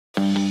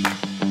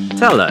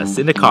Tell us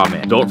in the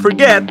comments. Don't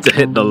forget to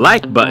hit the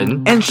like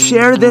button and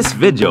share this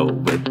video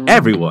with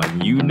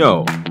everyone you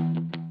know.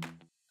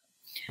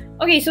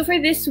 Okay, so for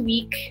this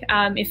week,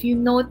 if you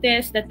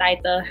notice, the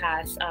title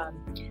has,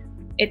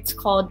 it's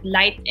called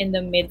Light in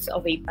the Midst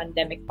of a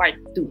Pandemic Part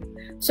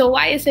 2. So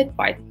why is it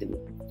Part 2?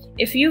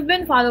 If you've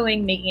been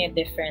following Making a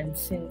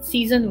Difference since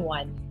Season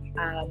 1,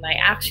 I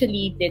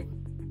actually did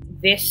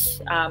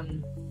this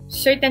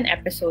certain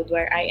episode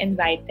where I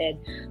invited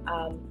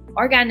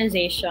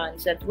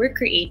organizations that were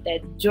created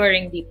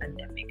during the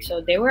pandemic.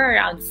 So there were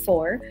around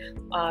 4,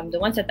 the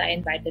ones that I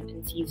invited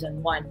in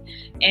Season 1.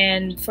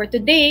 And for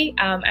today,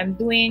 I'm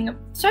doing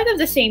sort of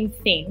the same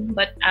thing,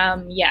 but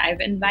yeah,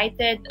 I've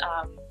invited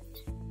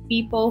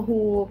people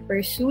who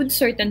pursued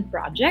certain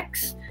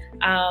projects,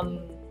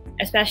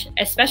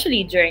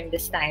 especially during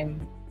this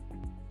time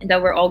that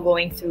we're all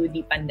going through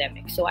the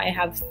pandemic. So I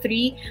have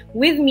 3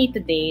 with me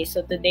today.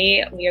 So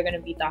today we are going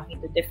to be talking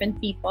to different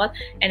people,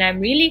 and I'm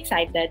really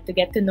excited to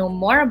get to know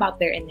more about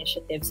their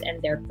initiatives and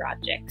their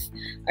projects.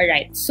 All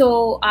right,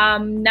 so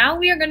now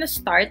we are going to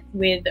start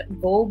with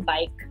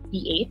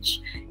GoBikes,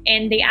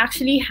 and they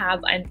actually have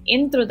an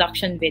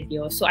introduction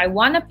video. So I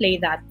want to play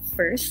that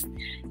first,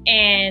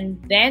 and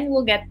then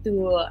we'll get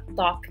to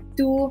talk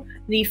to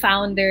the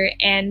founder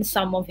and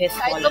some of his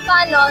followers. Kahit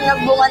paano,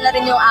 nagbunga na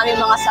rin yung aming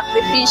mga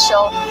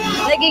sakripisyo.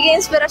 Nagiging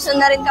inspirasyon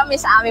na rin kami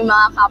sa aming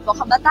mga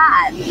kapwa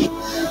kabataan.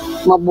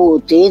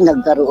 Mabuti,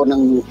 nagkaroon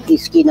ng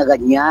iski na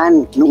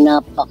ganyan.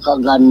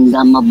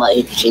 Napakaganda,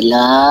 mabait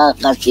sila.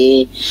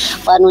 Kasi,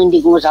 paano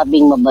hindi ko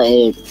masabing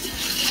mabait?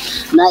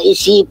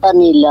 Naisipan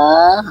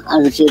nila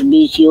ang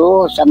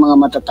serbisyo sa mga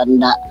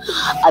matatanda.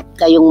 At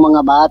kayong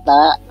mga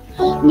bata,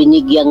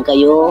 binigyan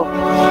kayo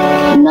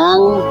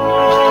ng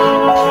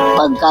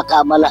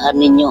pagkakaabalahan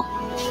ninyo.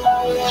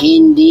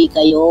 Hindi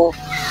kayo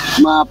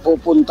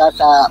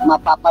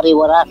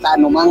mapapariwara sa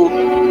anumang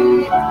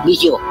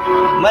bisyo.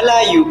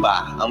 Malayo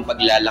pa ang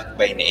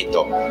paglalakbay na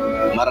ito.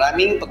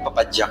 Maraming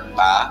pagpapadyak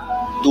pa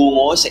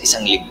tungo sa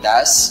isang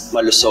ligtas,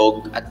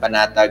 malusog at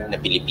panatag na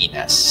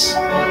Pilipinas.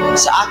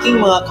 Sa aking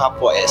mga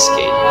kapwa SK,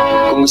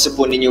 kung gusto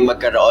po ninyong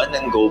magkaroon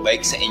ng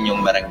GoBike sa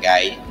inyong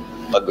barangay,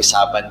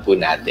 pag-usapan po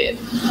natin.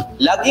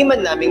 Lagi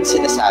man naming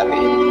sinasabi,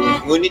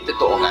 ngunit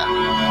totoo nga,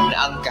 na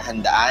ang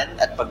kahandaan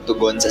at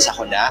pagtugon sa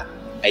sakuna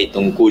ay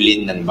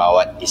tungkulin ng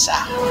bawat isa.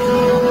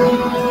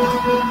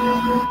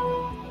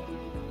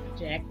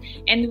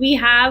 And we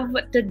have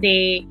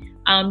today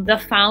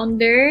the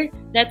founder,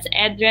 that's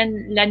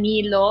Edren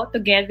Lanillo,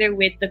 together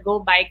with the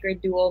GoBiker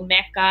Duo,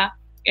 Mecca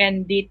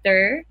and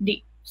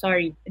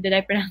sorry, did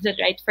I pronounce it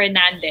right?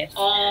 Fernandez.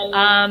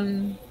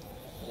 Hello.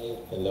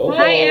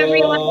 Hi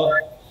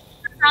everyone.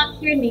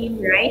 Pronounce your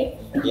name, right?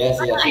 Yes,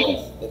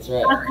 that's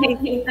right. Okay,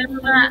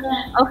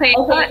 okay.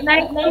 So,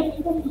 right?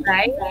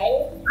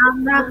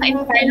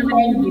 Nakaka-inspire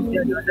naman yung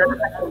video.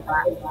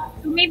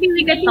 So, maybe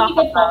we could talk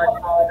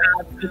about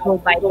the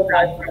GoBike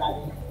project.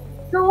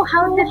 So,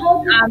 how did you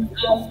start?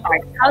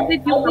 How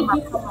did you come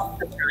up with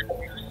the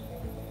project?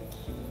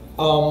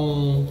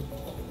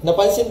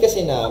 Napansin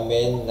kasi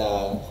namin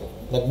na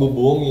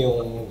nagbo-boom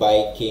yung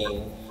biking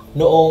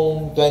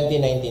noong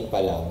 2019 pa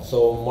lang.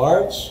 So,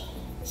 March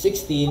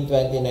 16,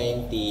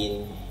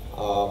 2019,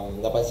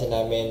 napansin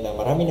namin na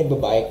marami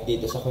nagbabike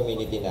dito sa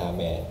community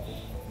namin.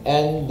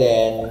 And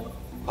then,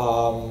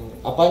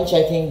 upon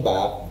checking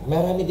back,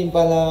 marami din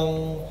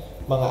palang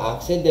mga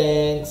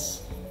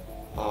accidents,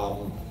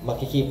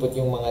 makikipot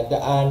yung mga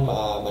daan,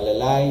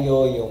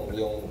 malalayo, yung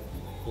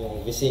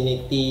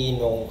vicinity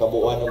nung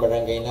kabuuan ng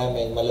barangay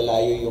namin,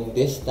 malalayo yung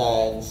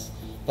distance,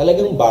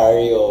 talagang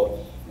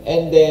baryo.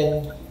 And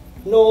then,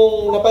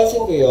 nung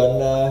napansin ko yon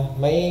na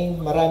may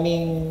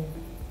maraming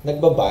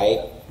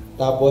nagbabike,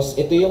 tapos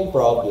ito yung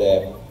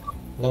problem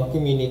ng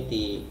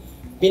community,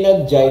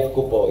 pinag-jive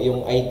ko po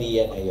yung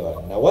idea na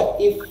yon. Na what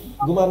if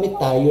gumamit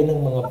tayo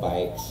ng mga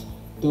bikes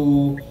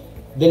to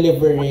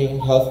delivering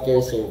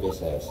healthcare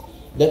services?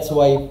 That's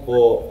why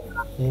po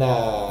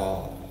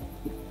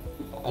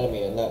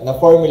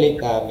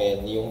na-formulate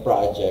namin yung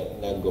project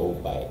na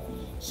GoBike.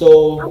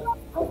 So,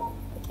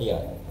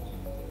 yan.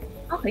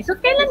 Okay, so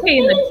kailan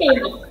kayo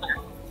nag-start?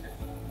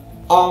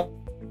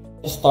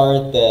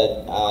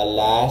 Started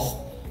last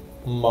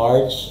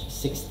March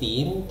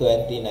 16,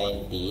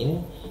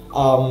 2019.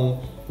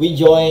 We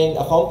joined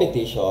a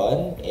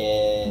competition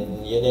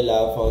in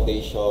Unilab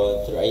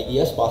Foundation through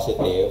Ideas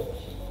Positive.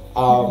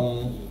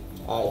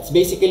 It's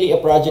basically a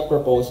project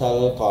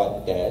proposal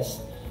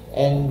contest.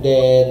 And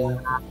then,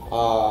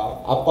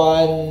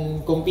 upon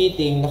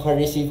competing,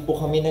 naka-receive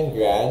po kami ng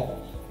grant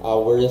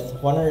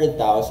worth 100,000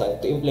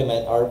 to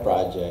implement our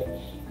project.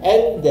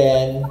 And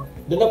then,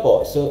 doon na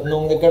po. So,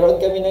 nung nagkaroon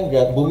kami ng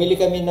grant, bumili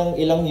kami ng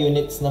ilang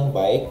units ng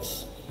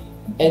bikes.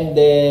 And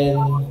then,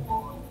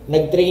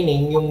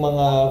 nag-training yung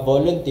mga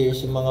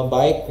volunteers, yung mga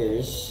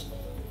bikers.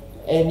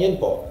 And yun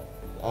po.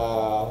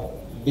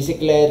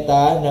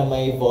 Bisikleta na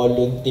may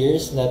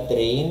volunteers na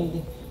trained.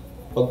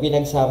 Pag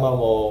pinagsama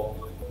mo,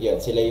 yun,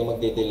 sila yung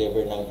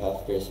magde-deliver ng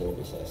healthcare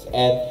services.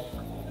 And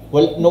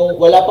nung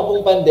wala pa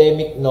pong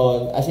pandemic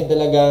noon, as in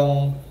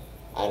talagang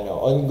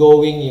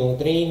ongoing yung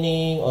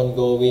training,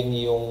 ongoing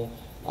yung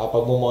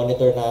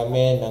pagmo-monitor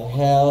namin ng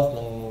health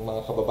ng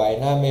mga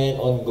kababayan namin,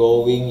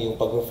 ongoing yung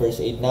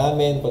pag-first aid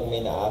namin pag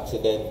may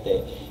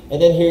na-aksidente. And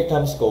then here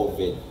comes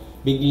COVID.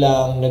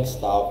 Biglang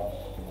nag-stop,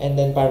 and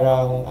then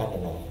parang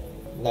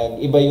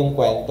nag-iba yung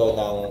kwento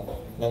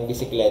ng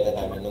bisikleta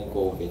namin nung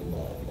COVID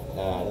na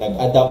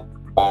nag-adapt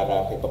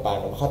para kahit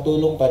paano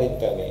makatulong pa rin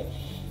kami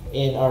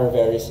in our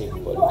very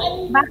simple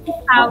way. Bakit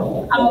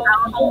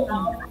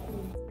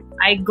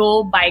ay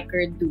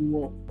GoBikers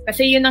Duo?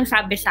 Kasi yun ang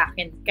sabi sa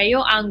akin,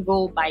 kayo ang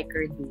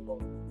GoBikers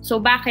Duo.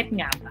 So bakit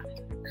nga ba?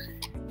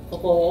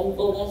 Yan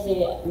po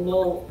kasi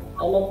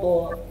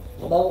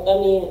bago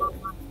kami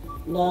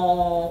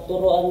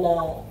naturuan na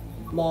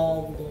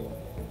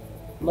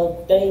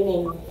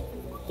mag-training,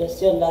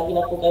 kasi yun, lagi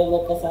na po kayo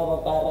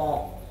magkasama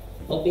para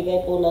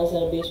magbigay po ng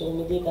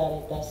serbisyong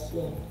medikal. Tapos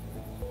yun,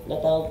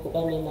 natawag po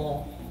kami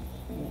na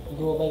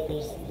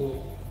GoBikers Duo.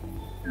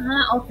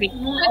 Okay.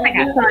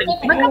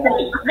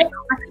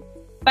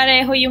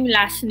 Pareho yung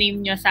last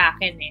name nyo sa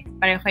akin eh.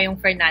 Pareho kayong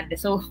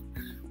Fernandez. So,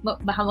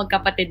 baka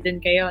magkapatid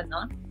din kayo,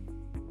 no?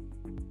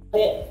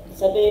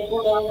 Sabi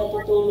po kami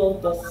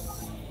natutulog,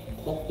 tapos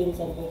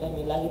magpinsan po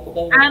kami. Lagi po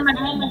kami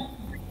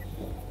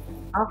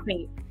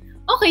Okay.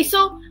 Okay,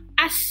 so,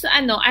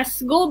 as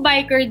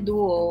GoBikers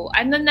Duo,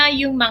 ano na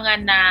yung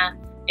mga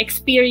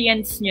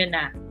na-experience nyo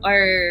na? Or,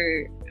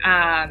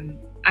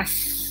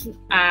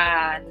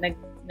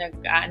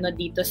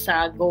 dito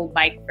sa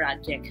GoBike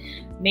Project,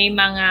 may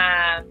mga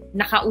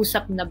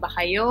nakausap na ba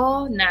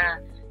kayo na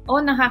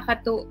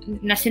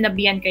na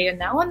sinabihan kayo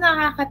na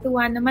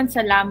nakakatuwa naman,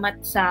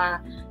 salamat sa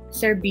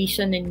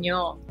serbisyo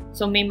ninyo?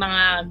 So may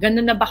mga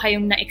ganun na ba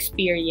kayong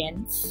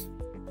na-experience?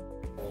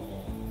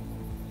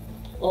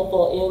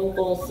 Opo, yun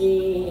po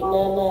si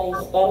Nanay,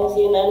 parang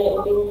si Nanay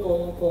Uping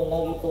po,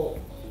 lagi po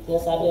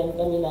sinasabihan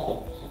kami na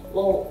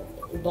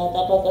bata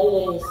pa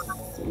kayo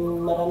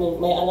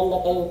may alam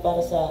na kayo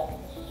para sa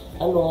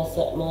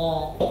sa mga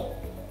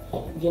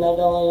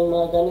ginagawa yung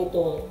mga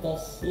ganito.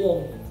 Tas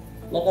yun,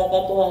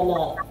 nakakatuwa na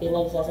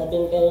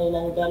pinagsasabihin kayo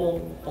ng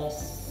ganun.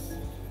 Tas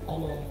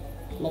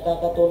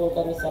nakakatulong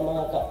kami sa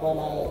mga kapwa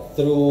namin.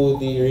 Through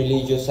the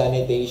religious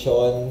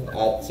sanitation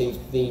at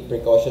safety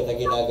precaution na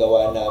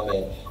ginagawa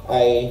namin,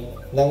 ay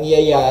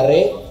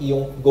nangyayari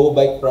yung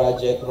GoBike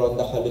Project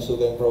Ronda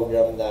Kalusugan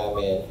program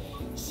namin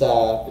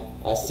sa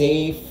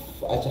safe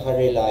at saka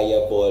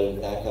reliable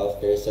na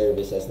healthcare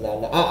services na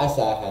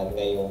naaasahan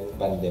ngayong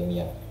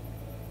pandemya.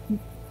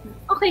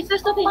 Okay, so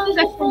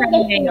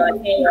namin ngayon,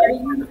 are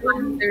you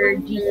under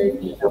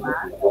GCP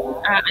ba?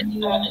 Ano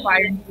yung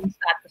quarantine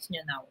status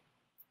nyo now?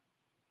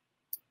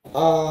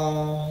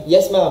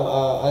 Yes ma'am,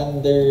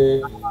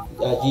 under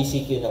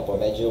GCQ na po,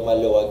 medyo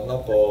maluwag na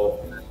po.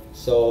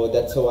 So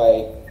that's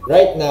why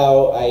right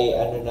now ay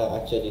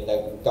actually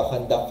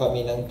nagkakandak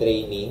kami ng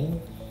training.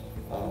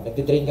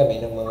 Nagtitrain kami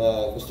ng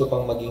mga gusto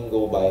pang maging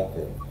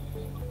go-biker.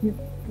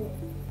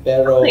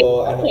 Pero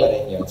pa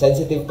rin yun,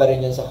 sensitive pa rin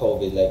yun sa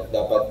COVID. Like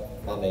dapat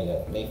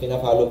may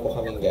pina-follow po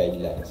kaming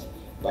guidelines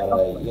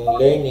para yung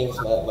learnings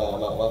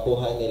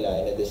makuha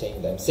nila, and at the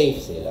same time safe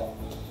sila.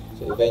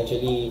 So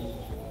eventually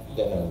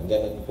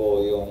ganun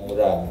po yung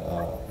run.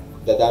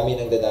 Dadami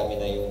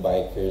na yung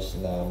bikers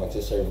na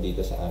magsiserve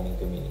dito sa aming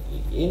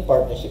community in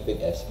partnership with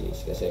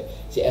SKs, kasi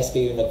si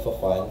SK yung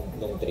nagfa-fund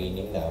ng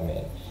training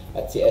namin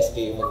at si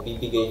SK yung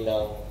magbibigay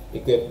ng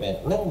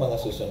equipment ng mga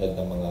susunod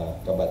na mga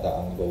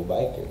kabataang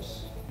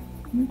go-bikers.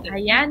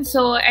 Ayan,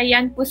 so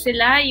ayan po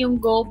sila,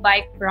 yung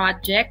GoBike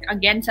Project.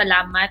 Again,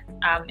 salamat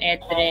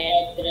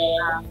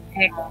Edren,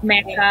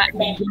 Mecca,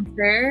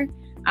 Diether,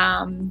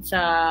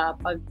 sa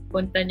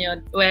pagpunta nyo,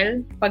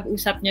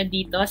 pag-usap nyo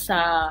dito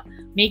sa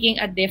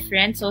Making a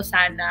Difference. So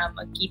sana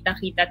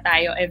magkita-kita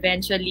tayo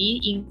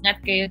eventually.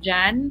 Ingat kayo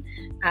dyan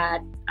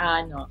at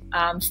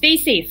stay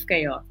safe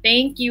kayo.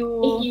 Thank you.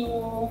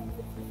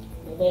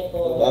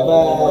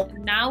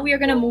 Bye-bye. Now we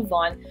are gonna move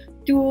on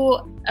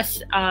to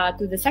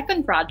the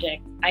second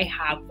project I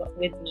have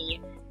with me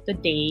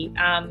today.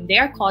 They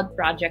are called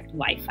Project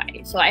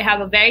Wifi. So I have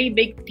a very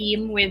big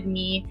team with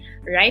me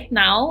right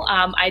now.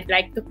 I'd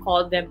like to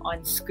call them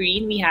on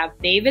screen. We have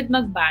David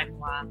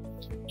Magbanua,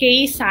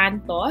 Kay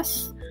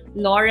Santos,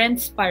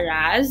 Lawrence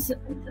Paraz,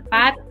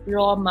 Pat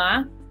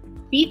Roma,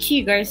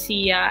 Peachy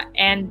Garcia,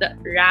 and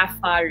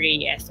Rafa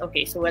Reyes.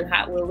 Okay, so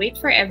we'll wait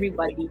for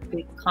everybody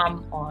to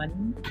come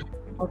on.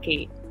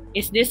 Okay,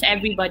 is this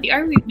everybody?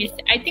 Are we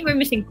missing? I think we're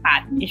missing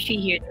Pat. Is she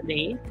here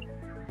today?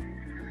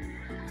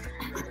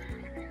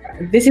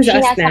 This is She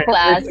us has a now.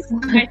 class.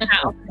 Right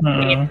now.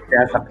 Okay.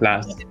 Yes, a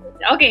class.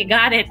 Okay,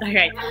 got it. All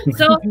right.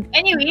 So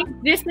anyway,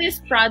 this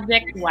is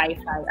Project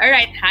Wi-Fi. All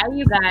right, hi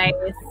you guys.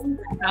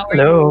 How are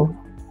Hello. you?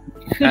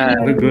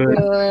 We're good.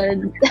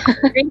 Good.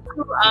 Great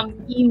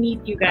to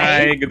meet you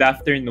Hi, guys. good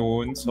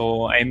afternoon.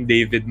 So I'm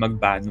David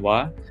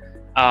Magbanua.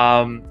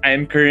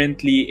 I'm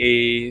currently a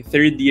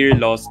third-year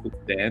law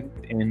student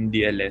in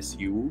the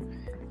LSU,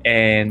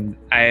 and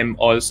I'm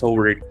also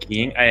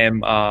working. I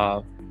am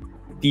a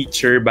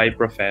teacher by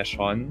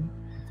profession.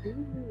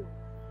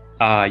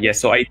 Yes,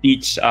 so I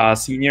teach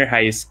senior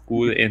high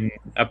school in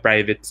a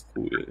private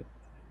school.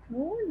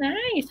 Oh,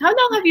 nice. How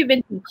long have you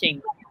been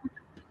teaching?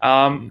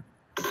 Um,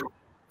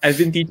 I've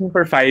been teaching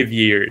for 5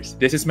 years.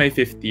 This is my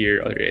 5th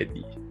year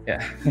already. Yeah.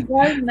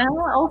 Well,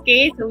 now,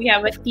 okay. So we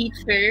have a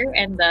teacher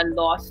and a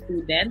law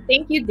student.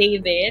 Thank you,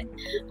 David.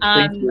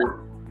 Thank you.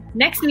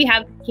 Next, we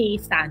have Kay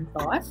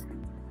Santos.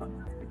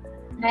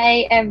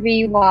 Hi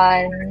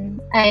everyone,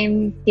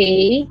 I'm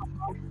Kay.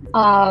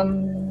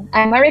 I'm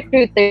a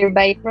recruiter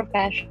by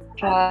profession,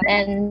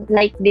 and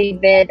like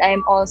David,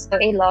 I'm also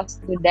a law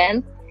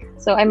student.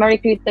 So I'm a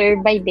recruiter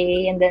by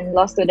day and then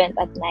law student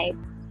at night.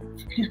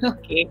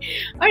 Okay.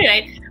 All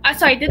right.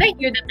 Sorry, did I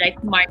hear that right?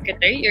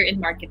 Marketer? You're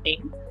in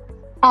marketing?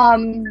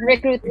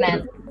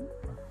 Recruitment.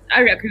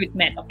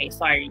 Recruitment. Okay,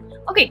 sorry.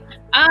 Okay.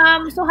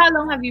 So how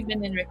long have you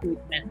been in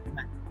recruitment?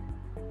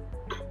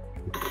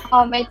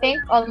 I think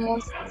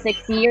almost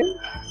 6 years.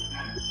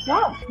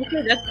 Wow,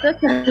 okay,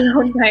 that's a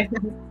long time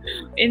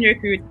in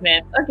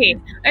recruitment. Okay,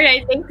 all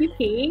right, thank you,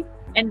 Kay.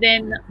 And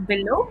then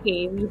below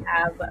Kay, we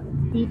have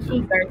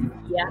Peachy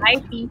Garcia. Hi,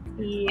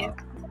 Peachy.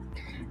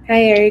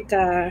 Hi,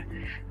 Erica.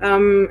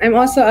 I'm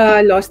also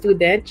a law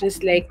student,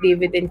 just like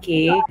David and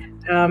Kay.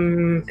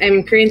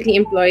 I'm currently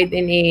employed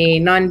in a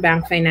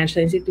non-bank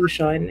financial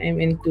institution. I'm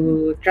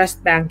into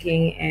trust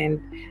banking and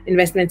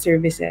investment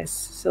services.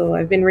 So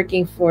I've been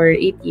working for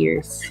 8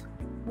 years.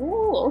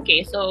 Oh,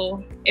 okay.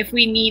 So if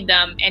we need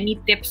any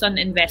tips on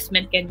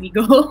investment, can we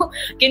go?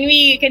 Can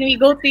we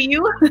go to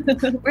you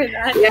for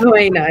that? Yeah,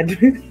 why not?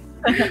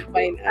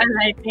 Why not? All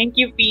right, thank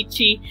you,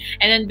 Peachy.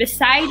 And then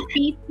beside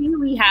Peachy,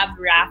 we have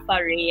Rafa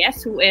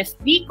Reyes, who is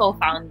the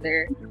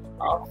co-founder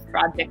of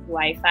Project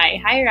Wifi.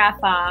 Hi,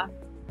 Rafa.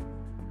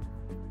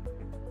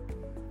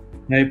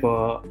 Hi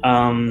po.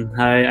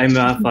 Hi, I'm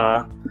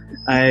Rafa.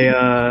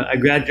 I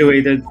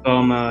graduated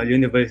from a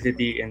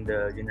university in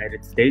the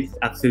United States,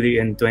 actually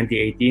in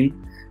 2018,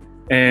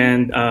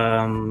 and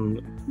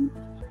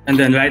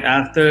then right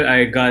after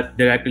I got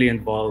directly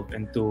involved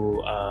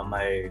into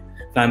my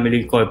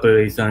family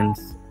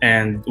corporations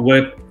and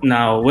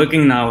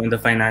working now in the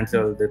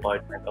financial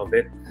department of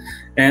it.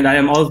 And I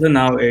am also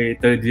now a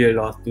third-year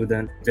law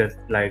student, just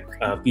like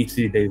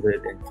Peachy,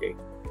 David, and Kay.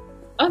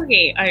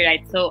 Okay, all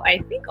right. So I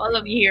think all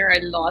of you here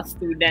are law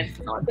students.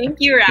 No? Thank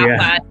you, Rafa.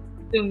 Yeah.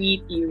 To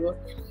meet you.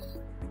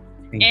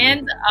 Thank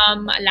And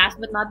last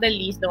but not the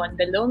least, the one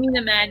below me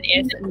naman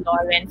is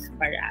Lawrence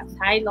Paras.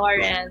 Hi,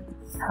 Lawrence.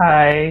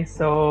 Hi.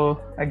 So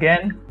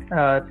again,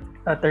 a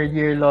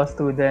third-year law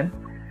student.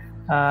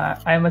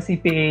 I'm a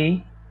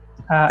CPA.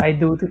 I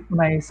do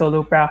my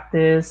solo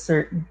practice,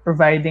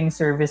 providing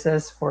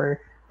services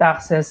for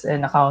taxes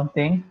and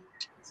accounting.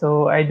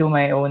 So I do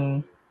my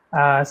own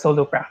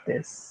solo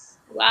practice.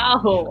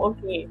 Wow,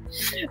 okay.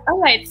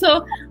 All right,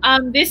 so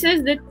this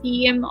is the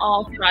team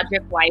of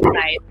Project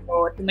Wi-Fi.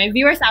 So to my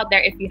viewers out there,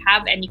 if you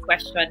have any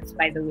questions,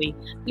 by the way,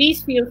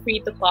 please feel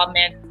free to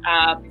comment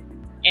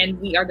and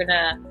we are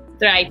gonna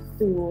try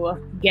to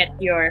get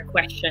your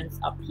questions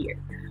up here.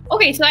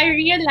 Okay, so I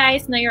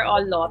realized now you're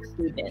all law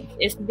students.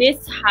 Is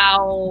this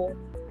how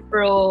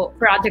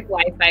Project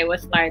Wi-Fi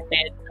was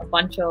started? A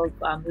bunch of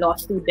law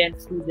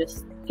students who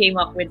just came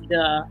up with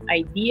the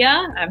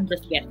idea? I'm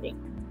just guessing.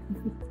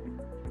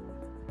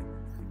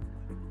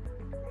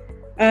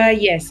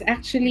 Yes,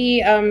 actually,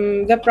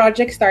 the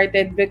project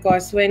started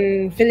because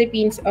when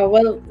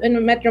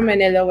when Metro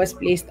Manila was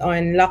placed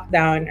on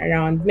lockdown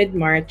around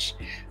mid-March,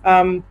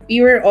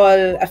 we were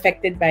all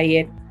affected by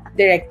it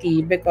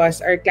directly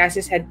because our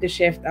classes had to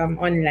shift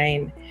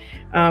online.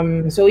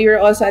 So we were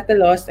also at a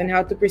loss on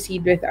how to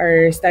proceed with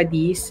our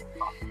studies.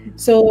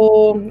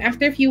 So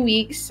after a few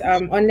weeks,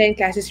 online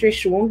classes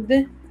resumed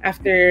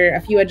after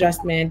a few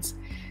adjustments.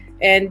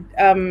 And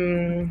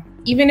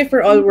even if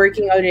we're all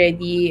working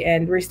already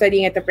and we're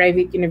studying at a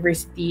private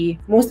university,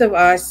 most of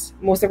our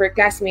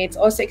classmates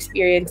also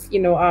experienced,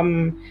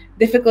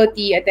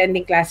 difficulty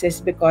attending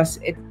classes because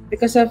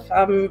of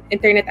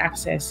internet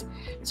access.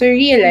 So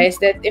we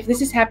realized that if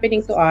this is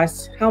happening to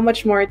us, how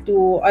much more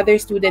to other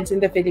students in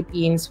the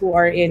Philippines who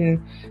are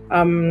in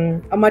a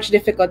much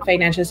difficult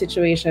financial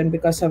situation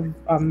because of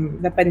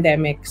the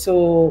pandemic.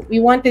 So we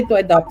wanted to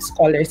adopt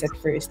scholars at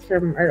first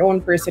from our own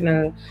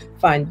personal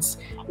funds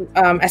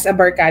as a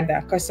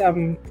barkada, because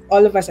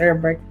all of us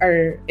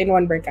are in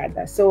one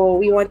barkada. So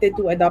we wanted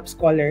to adopt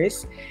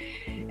scholars.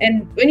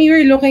 And when we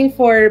were looking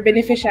for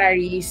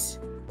beneficiaries,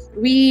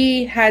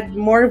 we had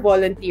more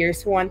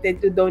volunteers who wanted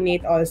to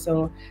donate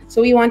also.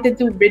 So we wanted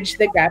to bridge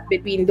the gap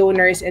between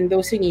donors and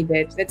those who need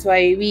it. That's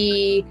why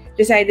we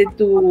decided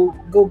to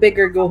go big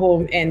or go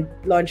home and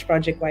launch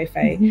Project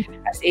Wi-Fi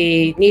as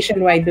a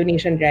nationwide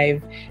donation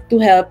drive to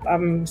help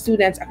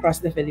students across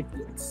the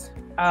Philippines.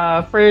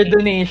 For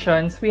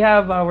donations, we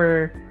have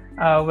our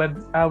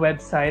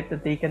website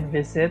that they can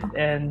visit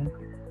and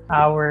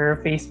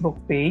our Facebook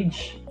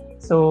page.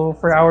 So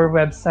for our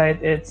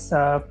website, it's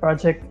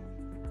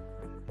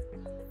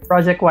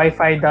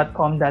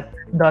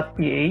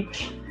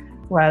projectwifi.com.ph,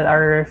 while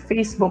our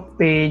Facebook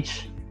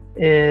page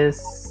is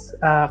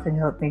can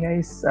you help me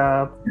guys?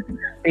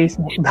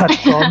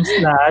 Facebook.com/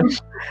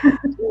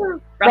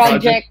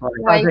 Project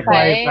Project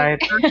Wi-Fi. Wi-Fi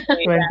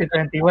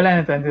 2020. Wala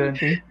na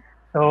 2020.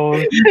 So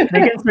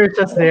they can search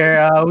us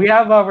there. We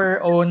have our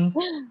own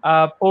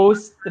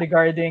post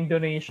regarding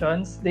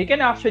donations. They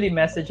can actually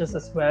message us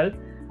as well.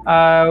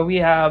 We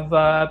have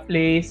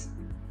placed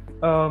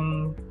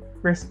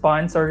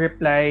response or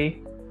reply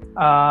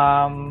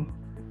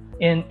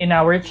in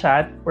our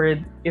chat where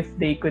if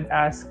they could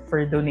ask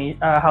for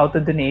how to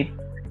donate.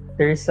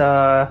 There's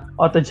a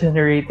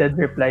auto-generated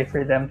reply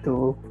for them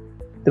to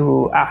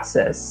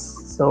access.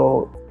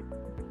 So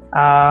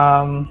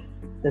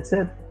that's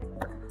it.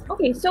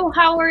 Okay, so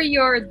how are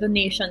your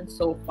donations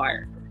so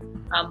far?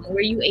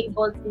 Were you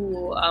able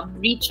to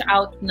reach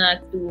out na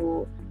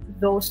to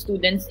those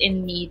students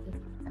in need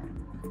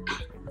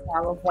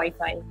of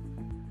Wi-Fi?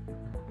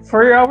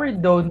 For our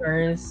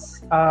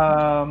donors,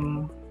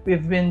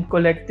 we've been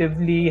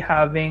collectively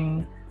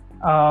having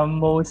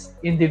most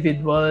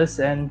individuals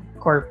and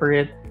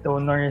corporate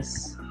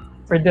donors.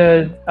 For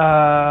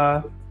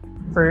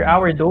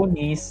our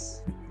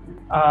donees,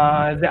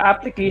 the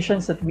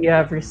applications that we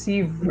have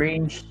received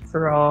ranged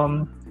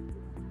from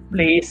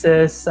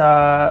places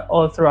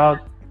all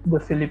throughout the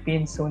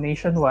Philippines, so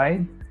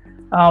nationwide.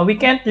 We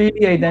can't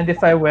really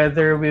identify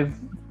whether we've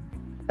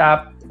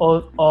tapped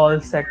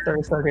all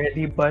sectors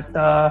already, but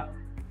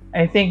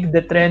I think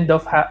the trend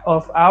of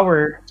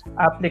our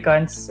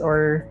applicants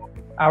or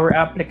our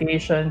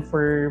application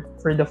for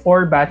the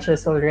 4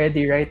 batches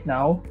already right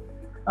now,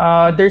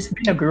 there's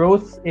been a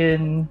growth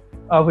in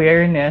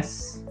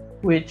awareness,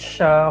 which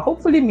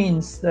hopefully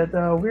means that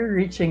we're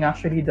reaching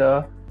actually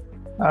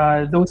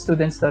those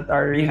students that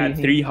are We really had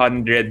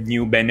 300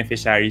 new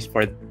beneficiaries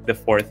for the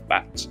 4th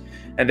batch.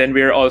 And then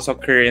we're also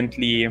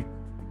currently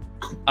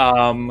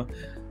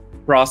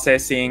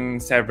processing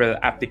several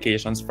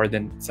applications for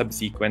the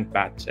subsequent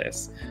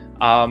batches.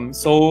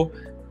 So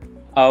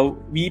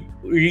we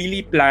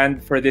really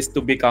planned for this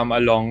to become a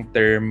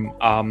long-term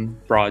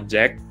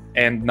project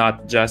and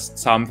not just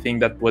something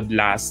that would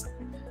last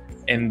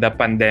in the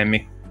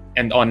pandemic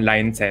and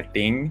online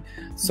setting.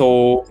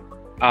 So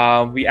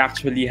we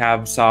actually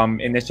have some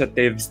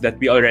initiatives that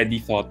we already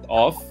thought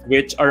of,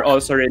 which are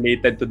also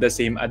related to the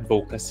same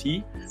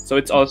advocacy. So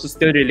it's also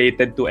still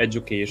related to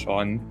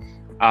education.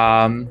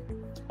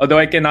 Although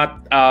I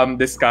cannot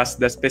discuss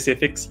the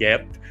specifics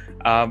yet,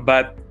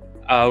 but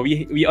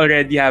we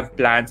already have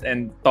plans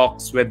and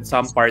talks with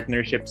some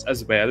partnerships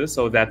as well,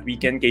 so that we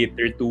can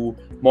cater to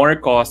more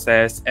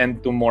causes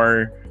and to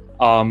more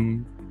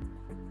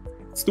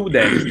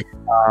students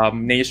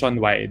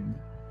nationwide.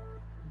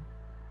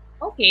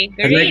 Okay,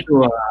 I'd great. like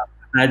to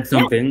add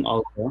something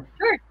also.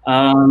 Sure.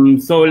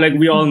 So like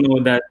we all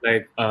know that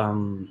like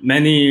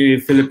many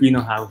Filipino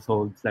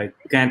households like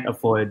can't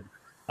afford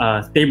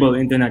stable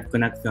internet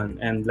connection,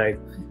 and like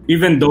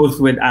even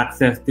those with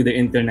access to the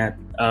internet,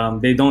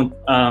 they don't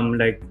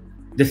like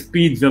the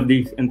speeds of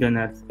these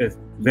internets is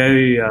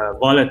very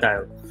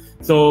volatile.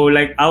 So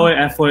like our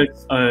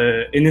efforts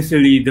are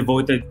initially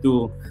devoted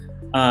to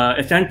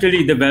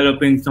essentially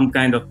developing some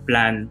kind of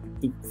plan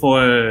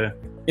for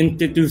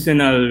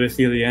institutional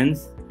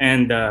resilience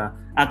and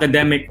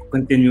academic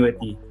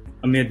continuity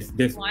amidst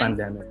this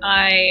pandemic.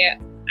 I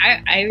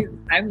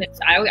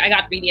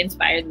got really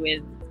inspired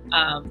with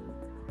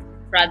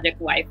Project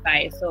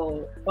Wi-Fi.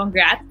 So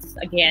congrats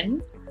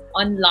again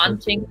on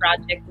launching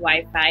Project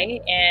Wi-Fi,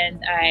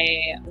 and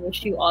I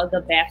wish you all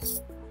the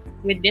best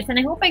with this. And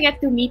I hope I get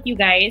to meet you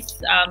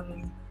guys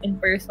in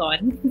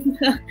person.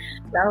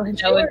 that would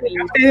be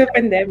after the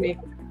pandemic.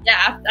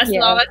 Yeah, as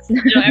long as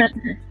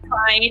everything's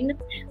fine,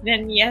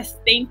 then yes,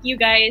 thank you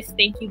guys.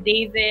 Thank you,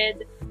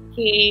 David,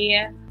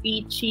 Kay,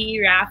 Peachy,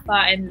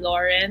 Rafa, and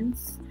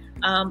Lawrence.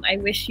 I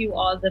wish you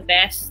all the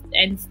best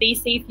and stay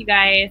safe, you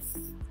guys.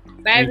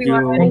 Bye,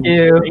 everyone. Thank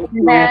you.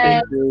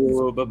 Thank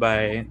you.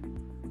 Bye-bye.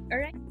 All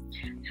right.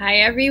 Hi,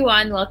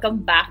 everyone. Welcome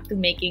back to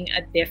Making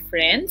a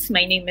Difference.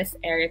 My name is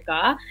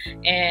Erica.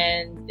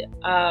 And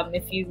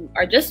if you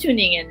are just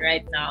tuning in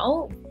right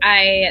now,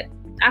 I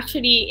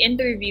actually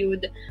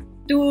interviewed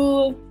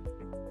 2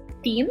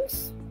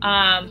 teams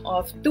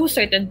of 2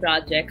 certain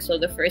projects. So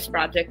the first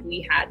project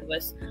we had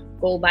was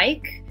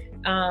GoBike.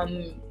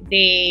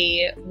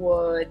 They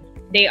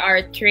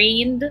are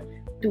trained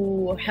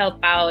to help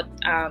out.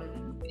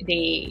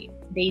 They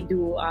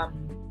do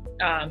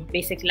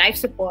basic life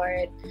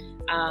support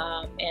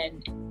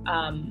and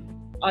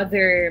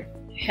other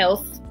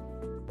health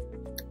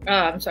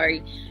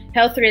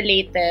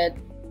related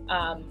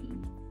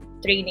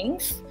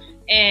trainings,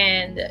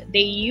 and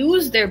they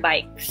use their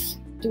bikes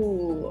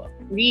to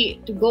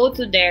go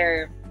to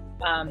their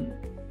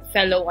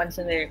fellow ones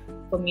in their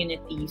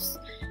communities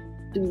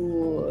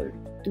to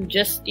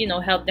just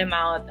help them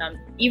out,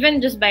 even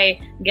just by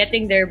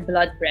getting their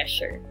blood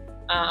pressure.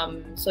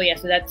 So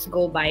that's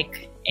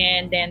GoBike.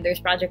 And then there's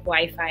Project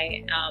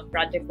Wi-Fi.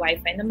 Project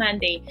Wi-Fi naman,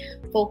 they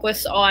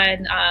focus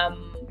on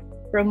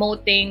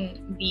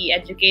promoting the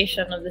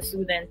education of the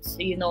students.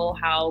 You know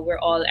how we're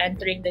all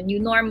entering the new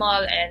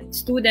normal, and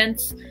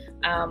students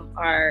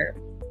are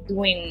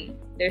doing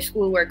their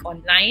schoolwork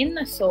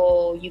online.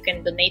 So you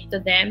can donate to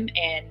them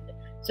and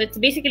So it's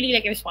basically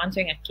like you're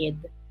sponsoring a kid.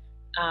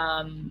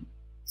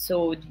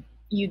 So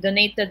you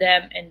donate to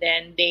them, and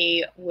then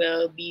they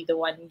will be the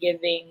one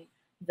giving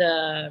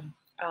the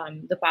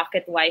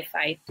pocket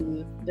Wi-Fi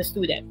to the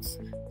students.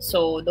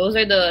 So those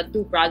are the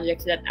two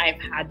projects that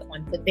I've had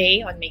on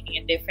today on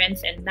Making a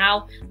Difference. And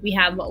now we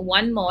have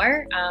one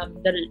more.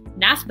 The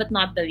last but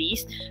not the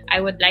least, I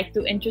would like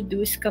to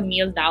introduce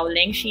Camille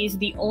Dowling. She is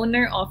the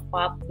owner of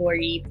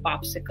Popburri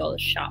Popsicle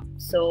Shop.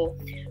 So,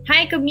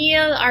 hi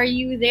Camille, are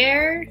you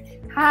there?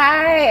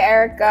 Hi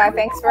Erica,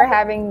 thanks for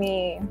having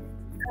me.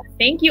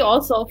 Thank you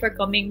also for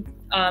coming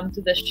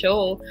to the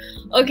show.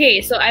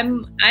 Okay, so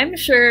I'm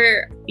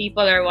sure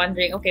people are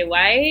wondering, okay,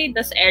 why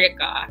does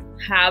Erica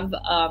have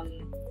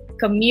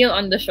Camille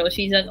on the show?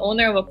 She's an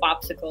owner of a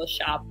popsicle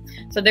shop,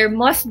 so there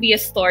must be a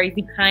story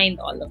behind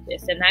all of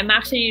this, and I'm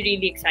actually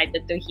really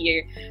excited to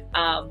hear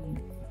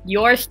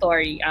your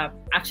story,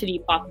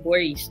 actually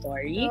Popburri's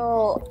story.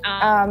 So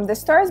the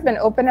store has been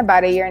open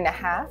about 1.5 years.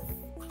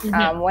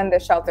 When the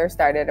shelter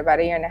started, about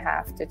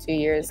 1.5 to 2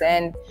 years.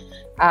 And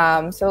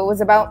so it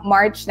was about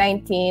March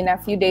 19, a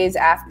few days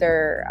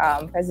after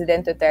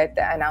President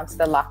Duterte announced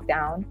the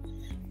lockdown.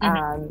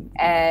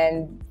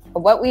 And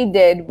what we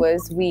did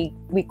was we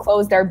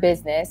closed our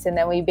business, and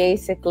then we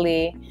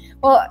basically,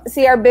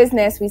 our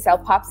business, we sell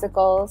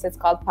popsicles. It's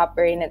called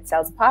Popburri, and it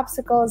sells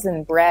popsicles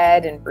and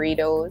bread and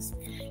burritos.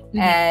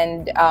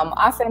 And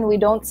often we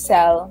don't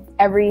sell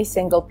every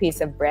single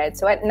piece of bread.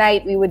 So at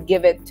night we would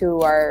give it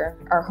to our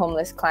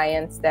homeless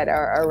clients that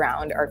are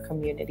around our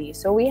community.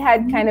 So we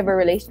had kind of a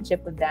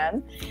relationship with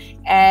them.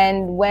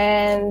 And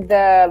when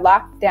the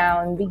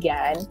lockdown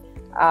began,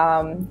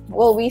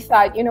 we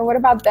thought, what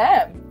about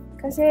them?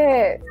 Because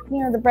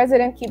the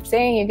president keeps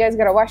saying you guys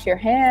got to wash your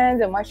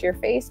hands and wash your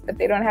face, but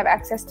they don't have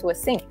access to a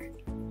sink.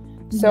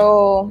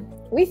 So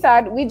we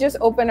thought we'd just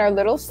open our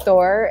little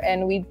store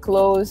and we'd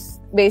close.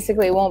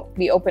 Basically, it won't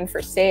be open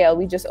for sale.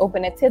 We just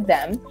open it to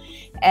them.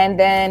 And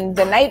then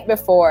the night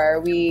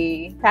before,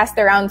 we passed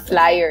around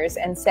flyers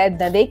and said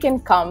that they can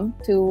come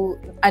to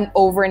an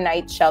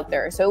overnight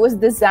shelter. So it was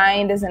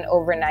designed as an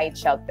overnight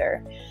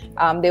shelter.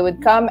 They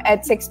would come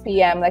at 6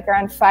 p.m., like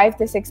around 5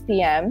 to 6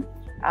 p.m.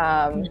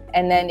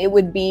 And then it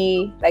would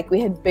be like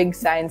we had big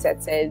signs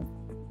that said,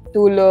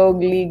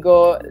 tulog,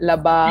 ligo,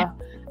 laba,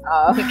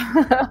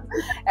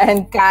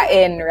 and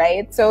kain,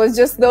 right? So it's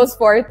just those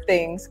 4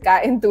 things: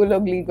 kain,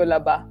 tulog, ligo,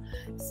 laba.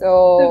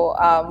 So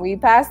we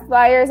passed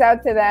flyers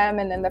out to them,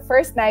 and then the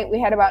first night we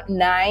had about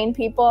 9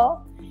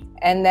 people,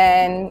 and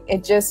then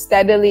it just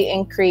steadily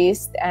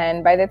increased.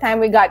 And by the time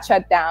we got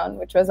shut down,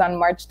 which was on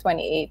March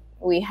 28th,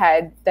 we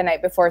had the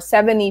night before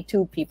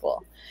 72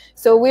 people.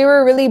 So we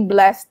were really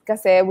blessed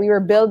because we were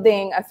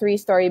building a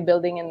 3-story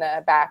building in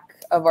the back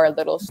of our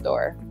little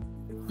store.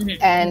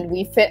 And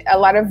we fit a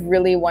lot of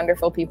really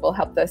wonderful people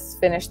helped us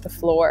finish the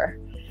floor.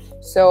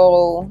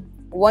 So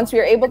once we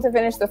were able to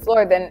finish the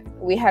floor, then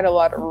we had a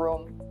lot of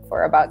room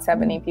for about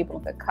 70 people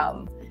to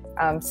come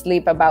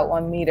sleep about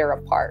 1 meter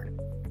apart.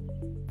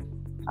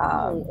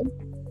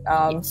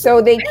 So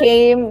they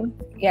came.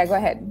 Yeah, go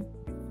ahead.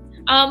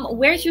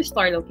 Where's your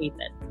store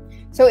located?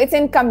 So it's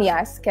in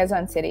Camias,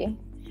 Quezon City.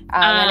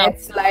 And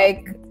it's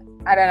like,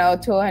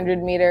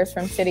 200 meters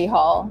from City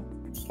Hall,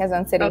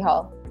 Quezon City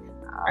Hall.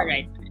 All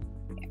right.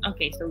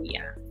 Okay, so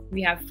yeah,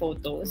 we have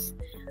photos.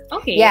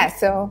 Okay. Yeah,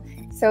 so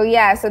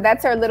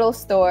that's our little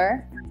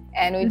store,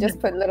 and we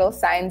just put little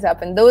signs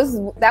up, and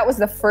that was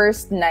the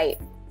first night.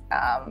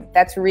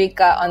 That's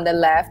Rika on the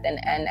left,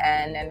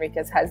 and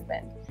Rika's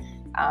husband.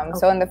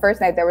 So on the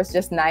first night there was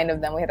just 9 of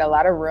them. We had a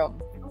lot of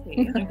room.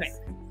 Okay.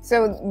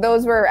 So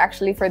those were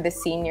actually for the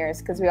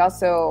seniors, because we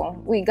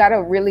got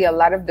a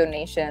lot of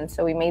donations.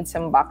 So we made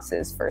some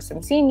boxes for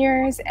some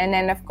seniors. And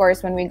then of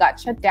course, when we got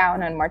shut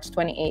down on March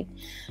 28th,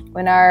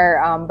 when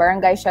our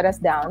barangay shut us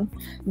down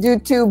due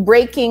to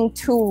breaking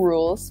 2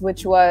 rules,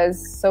 which was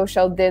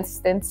social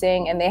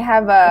distancing, and they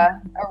have a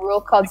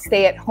rule called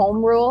stay at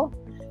home rule,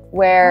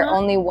 where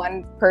only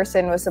one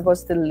person was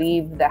supposed to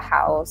leave the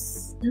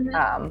house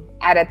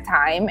at a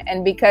time.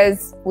 And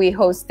because we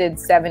hosted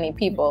 70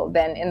 people,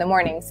 then in the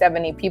morning,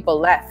 70 people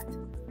left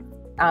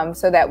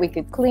so that we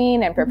could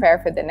clean and prepare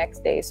for the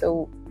next day.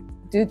 So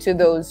due to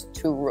those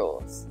 2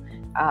 rules,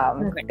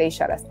 they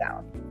shut us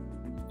down.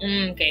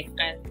 Okay,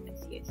 I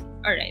see.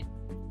 All right.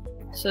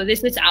 So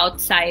this is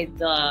outside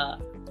the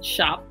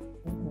shop,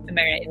 am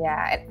I right?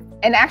 Yeah.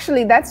 And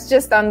actually, that's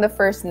just on the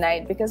first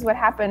night, because what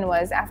happened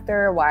was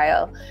after a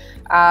while,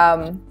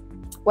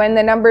 when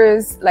the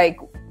numbers,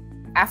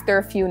 after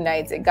a few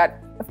nights,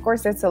 of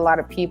course, it's a lot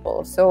of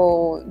people.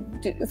 So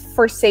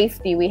for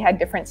safety, we had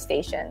different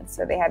stations.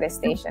 So they had a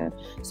station.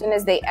 As soon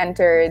as they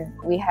entered,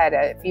 we had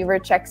a fever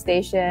check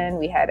station,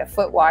 we had a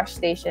foot wash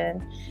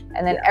station,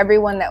 and then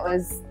everyone that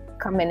was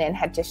coming in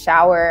had to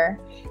shower.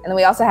 And then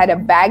we also had a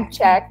bag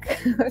check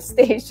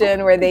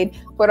station where they'd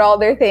put all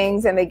their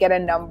things and they get a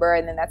number,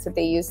 and then that's what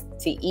they use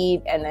to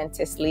eat and then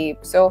to sleep.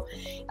 So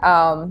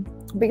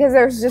because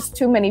there was just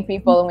too many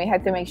people and we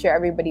had to make sure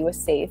everybody was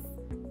safe,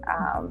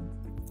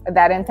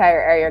 that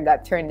entire area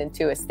got turned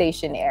into a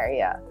station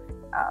area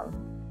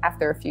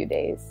after a few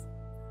days.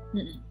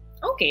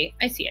 Okay,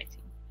 I see.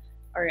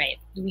 All right,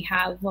 we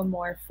have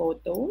more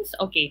photos.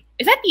 Okay,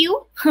 is that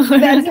you?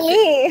 That's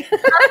me.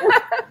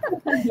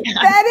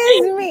 That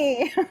is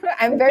me.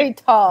 I'm very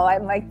tall.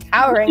 I'm like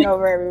towering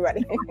over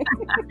everybody.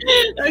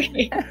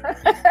 Okay.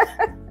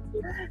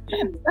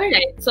 All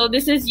right, so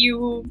this is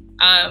you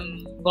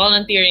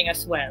volunteering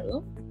as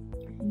well,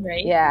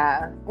 right?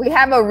 Yeah, we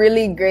have a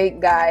really great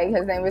guy.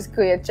 His name is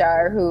Kuya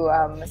Char, who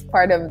is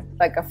part of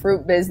like a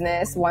fruit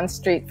business one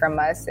street from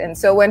us. And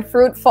so when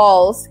fruit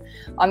falls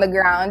on the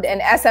ground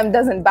and SM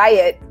doesn't buy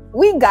it,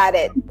 we got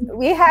it.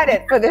 We had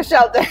it for the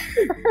shelter.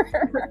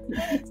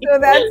 So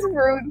that's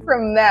fruit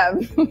from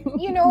them.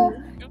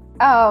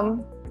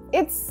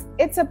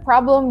 It's a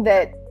problem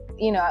that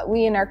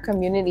we in our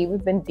community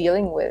we've been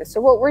dealing with. So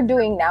what we're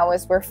doing now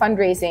is we're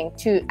fundraising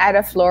to add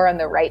a floor on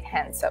the right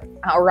hand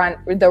around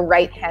the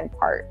right hand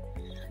part.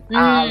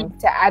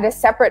 To add a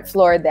separate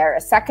floor there,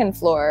 a second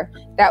floor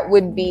that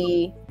would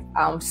be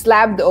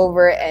slabbed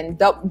over and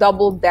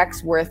double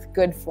decks worth,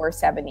 good for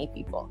 70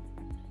 people.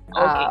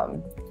 Okay.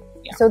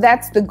 So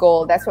that's the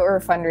goal. That's what we're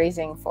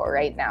fundraising for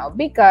right now,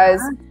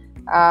 because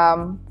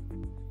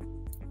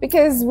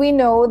we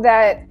know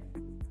that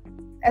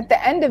at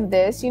the end of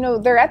this,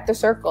 they're at the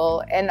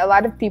circle, and a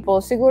lot of people,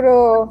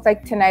 siguro,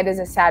 like tonight is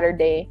a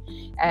Saturday,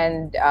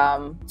 and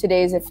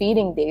today is a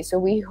feeding day. So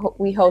we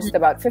host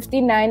about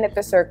 59 at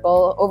the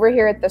circle. Over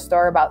here at the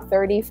store, about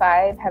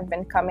 35 have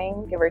been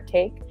coming, give or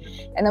take.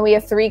 And then we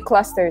have 3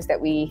 clusters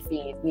that we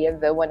feed. We have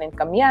the one in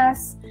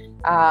Camias,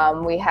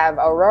 we have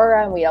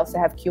Aurora, and we also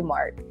have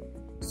Q-Mart.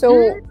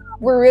 So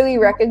we're really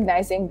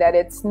recognizing that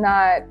it's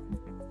not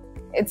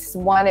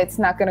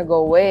going to go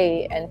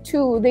away, and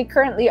 2, they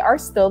currently are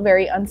still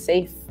very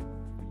unsafe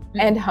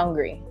and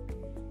hungry.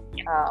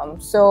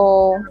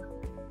 So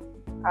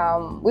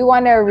we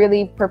want to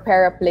really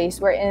prepare a place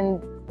wherein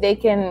they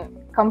can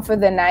come for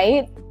the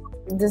night,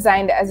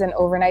 designed as an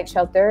overnight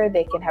shelter.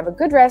 They can have a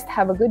good rest,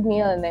 have a good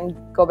meal, and then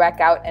go back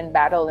out and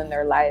battle in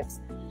their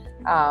lives.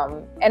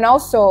 And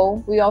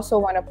also, we also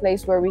want a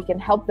place where we can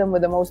help them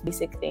with the most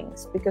basic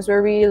things, because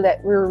we're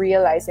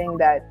realizing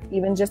that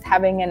even just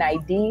having an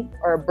ID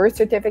or a birth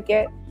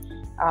certificate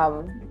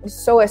is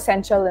so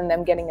essential in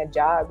them getting a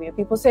job.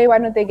 People say, why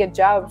don't they get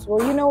jobs? Well,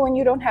 when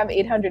you don't have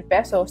 800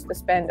 pesos to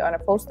spend on a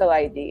postal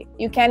ID,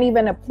 you can't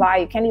even apply,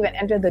 you can't even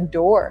enter the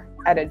door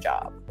at a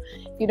job.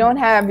 If you don't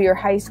have your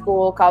high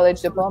school,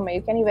 college diploma,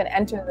 you can't even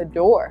enter the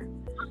door.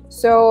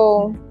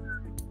 So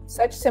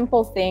such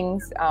simple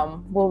things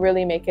will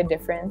really make a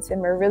difference,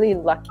 and we're really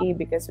lucky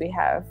because we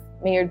have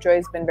Mayor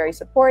Joy's been very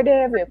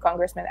supportive. We have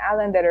Congressman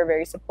Alan that are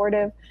very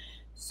supportive.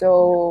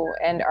 So,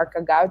 and our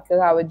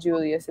Kagawad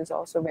Julius is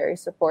also very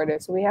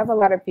supportive. So we have a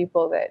lot of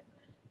people that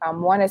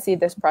want to see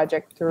this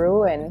project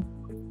through, and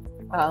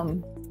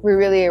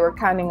we're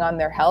counting on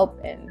their help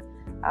in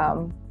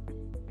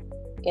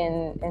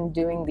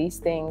doing these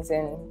things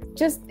and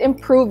just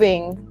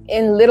improving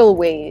in little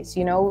ways.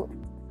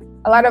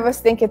 A lot of us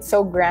think it's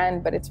so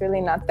grand, but it's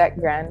really not that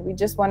grand. We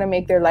just want to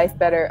make their life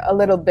better a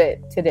little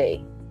bit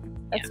today.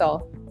 That's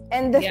all.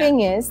 And the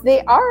thing is,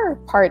 they are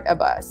part of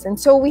us. And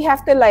so we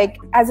have to,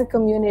 as a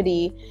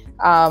community,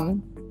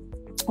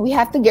 we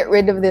have to get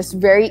rid of this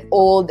very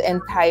old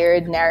and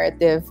tired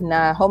narrative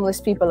na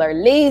homeless people are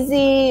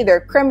lazy,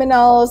 they're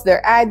criminals,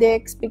 they're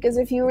addicts. Because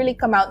if you really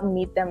come out and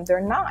meet them, they're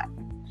not.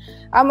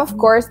 Of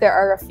course, there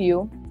are a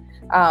few.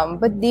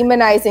 But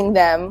demonizing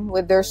them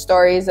with their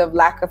stories of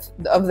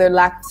their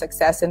lack of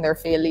success and their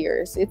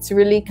failures, it's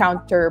really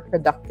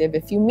counterproductive.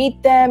 If you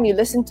meet them, you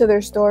listen to their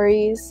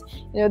stories,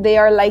 they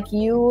are like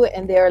you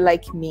and they are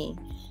like me.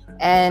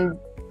 And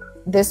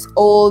this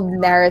old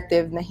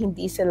narrative na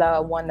hindi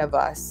sila one of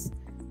us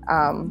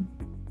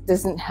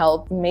doesn't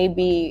help.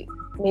 Maybe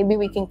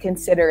we can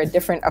consider a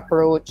different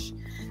approach.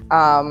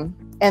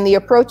 And the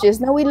approach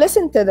is, no, we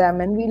listen to them,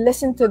 and we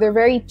listen to their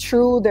very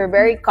true, their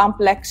very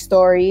complex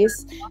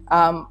stories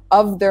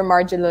of their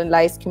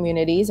marginalized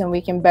communities, and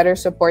we can better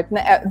support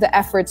the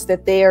efforts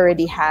that they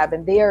already have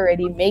and they are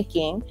already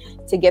making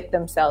to get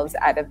themselves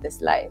out of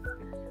this life.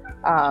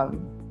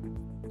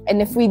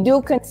 And if we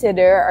do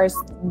consider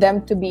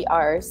them to be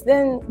ours,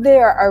 then they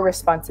are our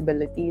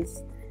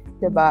responsibilities.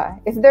 Diba?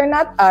 If they're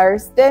not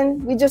ours,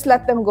 then we just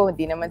let them go.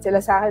 Hindi naman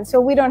sila sa akin.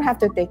 So we don't have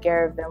to take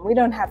care of them. We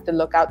don't have to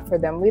look out for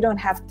them. We don't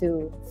have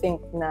to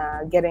think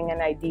na getting an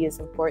ID is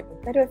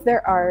important. But if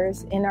they're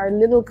ours in our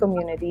little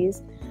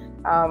communities,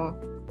 then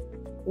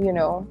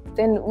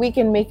we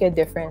can make a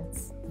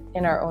difference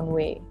in our own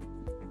way.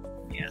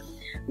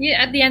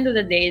 Yeah. At the end of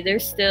the day, they're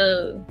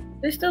still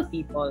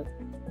people.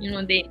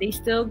 They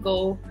still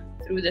go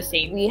through the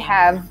same. We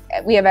have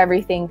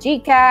everything: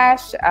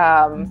 GCash,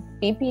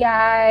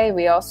 PPI.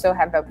 We also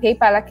have a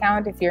PayPal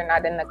account if you're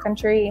not in the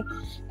country,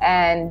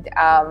 and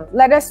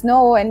let us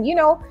know. And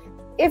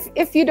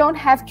if you don't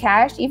have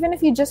cash, even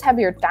if you just have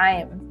your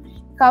time,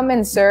 come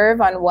and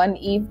serve on one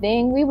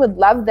evening. We would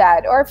love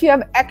that. Or if you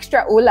have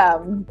extra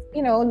ulam,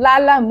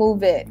 Lala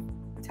move it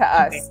to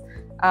us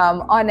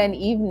on an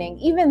evening.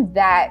 Even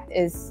that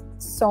is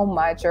so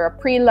much, or a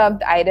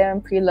pre-loved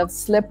item, pre-loved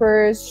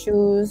slippers,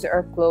 shoes,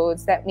 or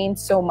clothes, that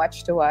means so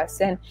much to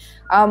us. And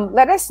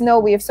let us know.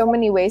 We have so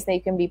many ways that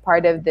you can be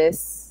part of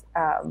this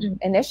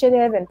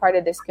initiative and part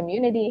of this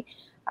community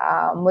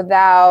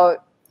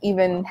without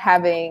even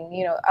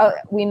having,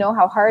 we know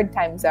how hard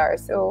times are.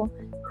 So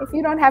if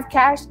you don't have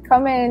cash,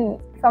 come and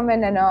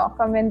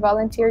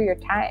volunteer your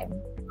time.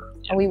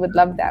 And we would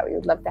love that. We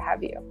would love to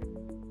have you.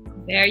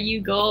 There you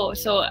go.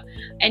 So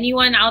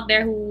anyone out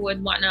there who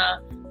would want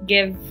to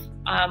give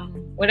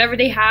whatever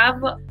they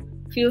have,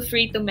 feel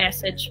free to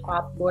message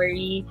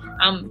Popburri.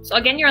 So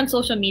again, you're on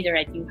social media,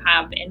 right? You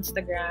have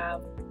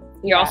Instagram.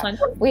 You're also on...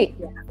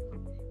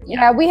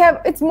 Yeah, we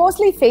have, it's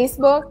mostly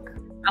Facebook.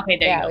 Okay,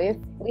 there you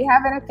go. We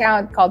have an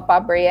account called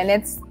Popburri, and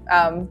it's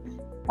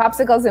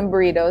popsicles and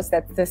burritos.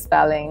 That's the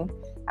spelling.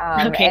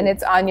 And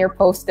it's on your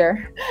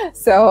poster.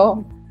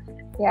 So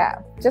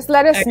yeah, just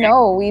let us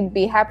know. We'd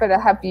be happy to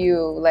help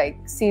you,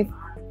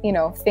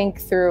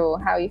 think through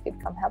how you could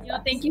come help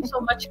us. Thank you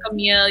so much,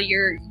 Camille.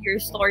 Your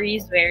story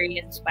is very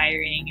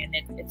inspiring,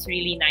 and it's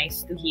really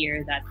nice to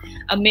hear that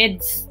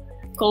amidst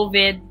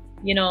COVID,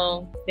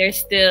 there's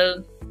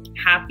still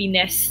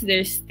happiness,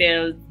 there's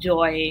still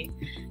joy,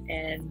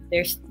 and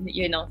there's,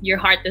 your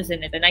heart is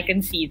in it, and I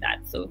can see that.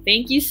 So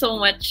thank you so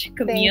much,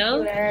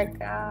 Camille. Thank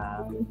you,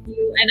 Erica. Thank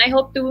you. And I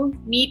hope to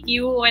meet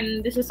you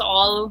when this is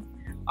all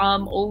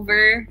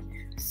over.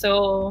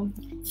 So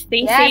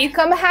stay safe.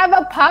 Come have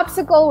a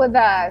popsicle with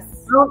us.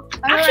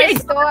 Actually,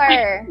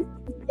 store.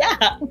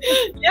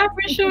 Yeah,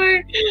 for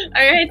sure.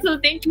 All right, so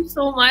thank you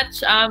so much.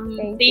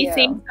 Stay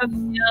safe,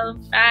 Camille.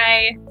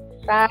 Bye.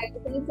 Bye.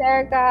 Thanks,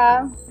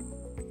 Erica.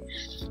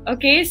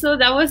 Okay, so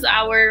that was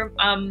our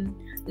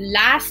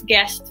last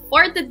guest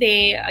for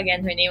today.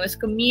 Again, her name was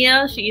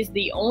Camille. She is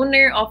the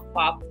owner of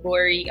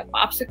Popburri, a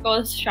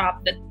popsicle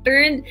shop that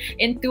turned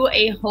into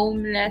a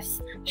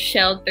homeless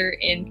shelter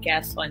in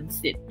Quezon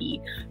City.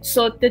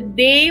 So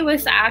today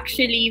was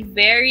actually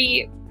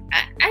very,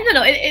 I don't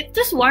know, it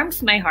just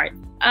warms my heart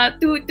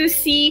to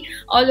see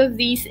all of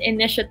these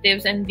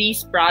initiatives and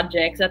these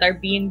projects that are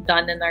being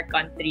done in our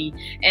country.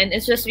 And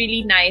it's just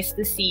really nice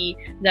to see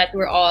that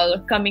we're all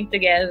coming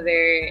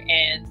together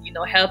and,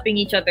 helping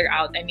each other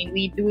out. I mean,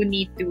 we do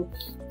need to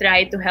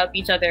try to help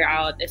each other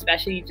out,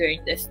 especially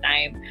during this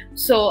time.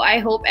 So I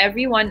hope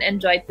everyone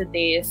enjoyed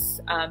today's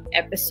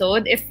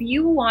episode. If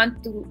you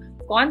want to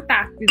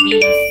contact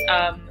these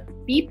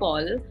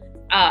people,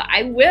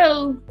 I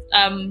will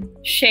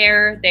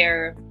share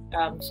their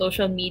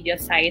social media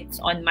sites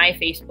on my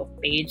Facebook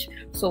page,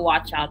 so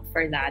watch out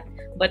for that.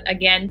 But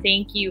again,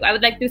 thank you. I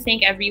would like to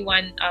thank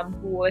everyone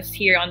who was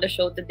here on the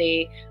show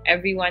today.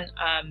 Everyone,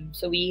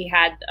 so we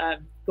had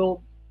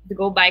the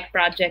Go Bike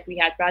Project, we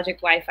had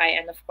Project Wi-Fi,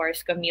 and of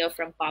course Camille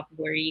from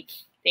Popburri.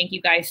 Thank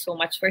you guys so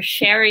much for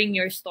sharing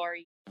your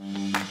story.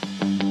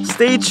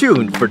 Stay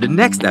tuned for the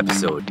next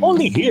episode.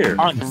 Only here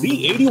on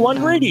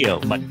Z81 Radio,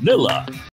 Manila.